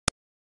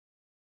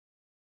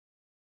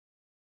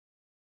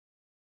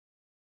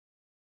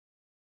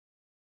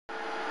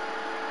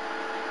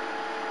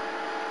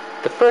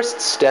The first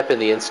step in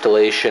the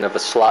installation of a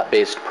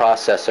slot-based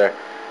processor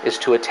is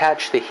to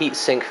attach the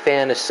heatsink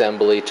fan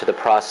assembly to the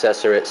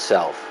processor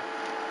itself.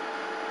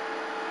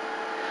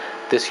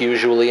 This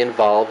usually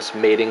involves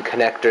mating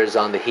connectors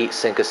on the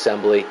heatsink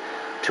assembly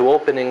to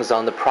openings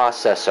on the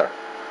processor,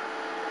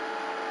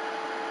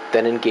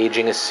 then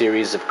engaging a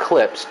series of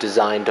clips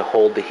designed to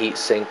hold the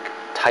heatsink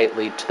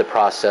tightly to the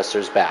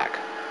processor's back.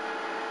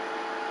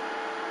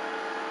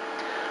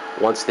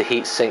 Once the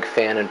heatsink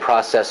fan and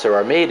processor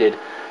are mated,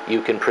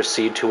 you can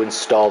proceed to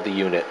install the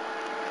unit.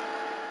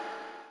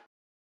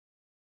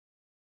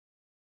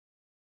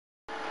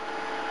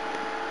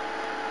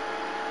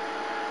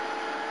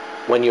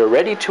 When you're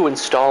ready to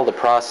install the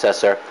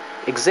processor,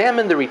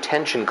 examine the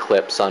retention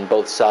clips on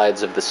both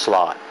sides of the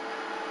slot.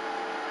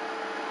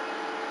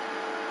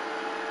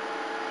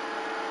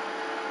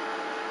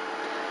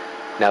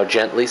 Now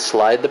gently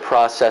slide the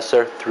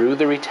processor through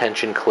the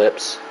retention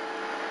clips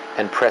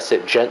and press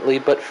it gently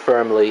but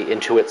firmly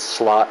into its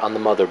slot on the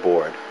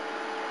motherboard.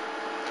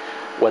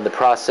 When the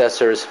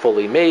processor is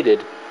fully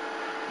mated,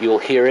 you'll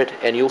hear it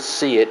and you'll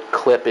see it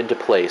clip into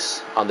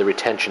place on the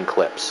retention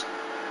clips.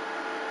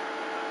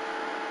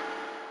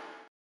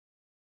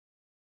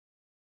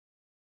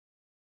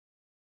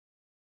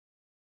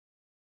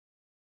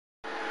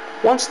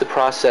 Once the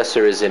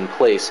processor is in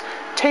place,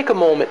 take a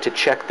moment to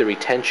check the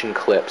retention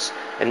clips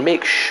and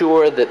make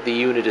sure that the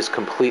unit is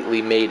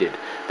completely mated.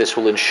 This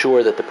will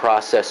ensure that the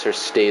processor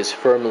stays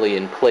firmly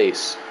in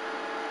place.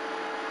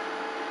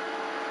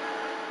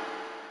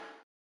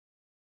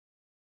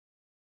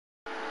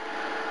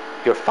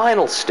 Your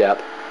final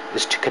step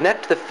is to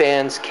connect the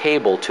fan's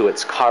cable to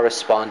its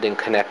corresponding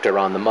connector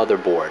on the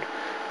motherboard.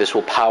 This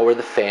will power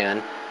the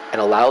fan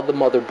and allow the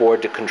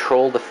motherboard to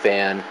control the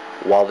fan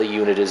while the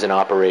unit is in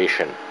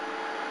operation.